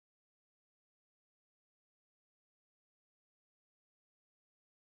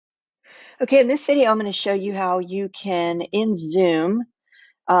Okay, in this video, I'm going to show you how you can, in Zoom,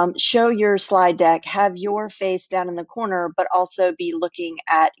 show your slide deck, have your face down in the corner, but also be looking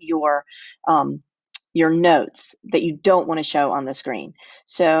at your notes that you don't want to show on the screen.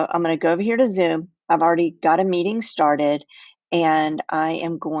 So I'm going to go over here to Zoom. I've already got a meeting started, and I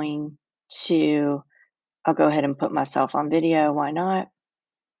am going to, I'll go ahead and put myself on video. Why not?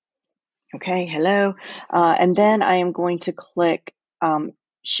 Okay, hello. And then I am going to click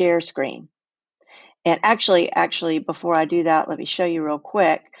share screen. And actually, before I do that, let me show you real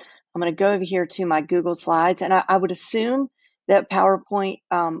quick. I'm going to go over here to my Google Slides, and I would assume that PowerPoint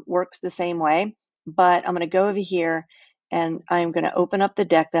works the same way, but I'm going to go over here, and I'm going to open up the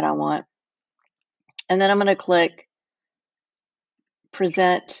deck that I want, and then I'm going to click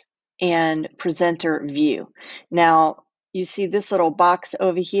Present and Presenter View. Now, you see this little box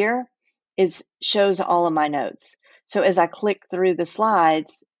over here shows all of my notes. So as I click through the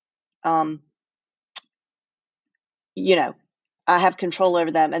slides, you know, I have control over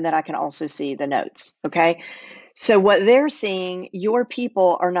them, and then I can also see the notes, okay? So what they're seeing, your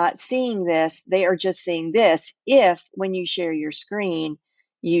people are not seeing this. They are just seeing this if, when you share your screen,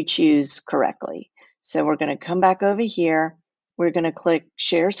 you choose correctly. So we're going to come back over here. We're going to click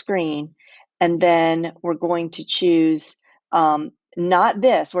Share Screen, and then we're going to choose not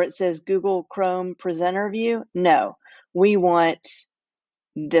this, where it says Google Chrome Presenter View. No, we want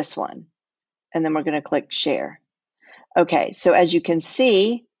this one, and then we're going to click Share. Okay, so as you can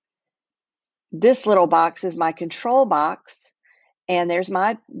see, this little box is my control box, and there's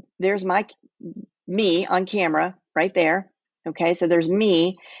me on camera right there. Okay, so there's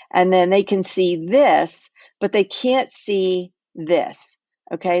me, and then they can see this, but they can't see this.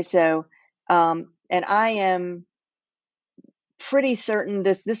 Okay, so and I am pretty certain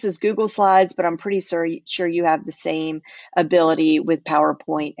this is Google Slides, but I'm pretty sure you have the same ability with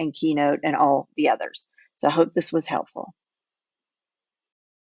PowerPoint and Keynote and all the others. So I hope this was helpful.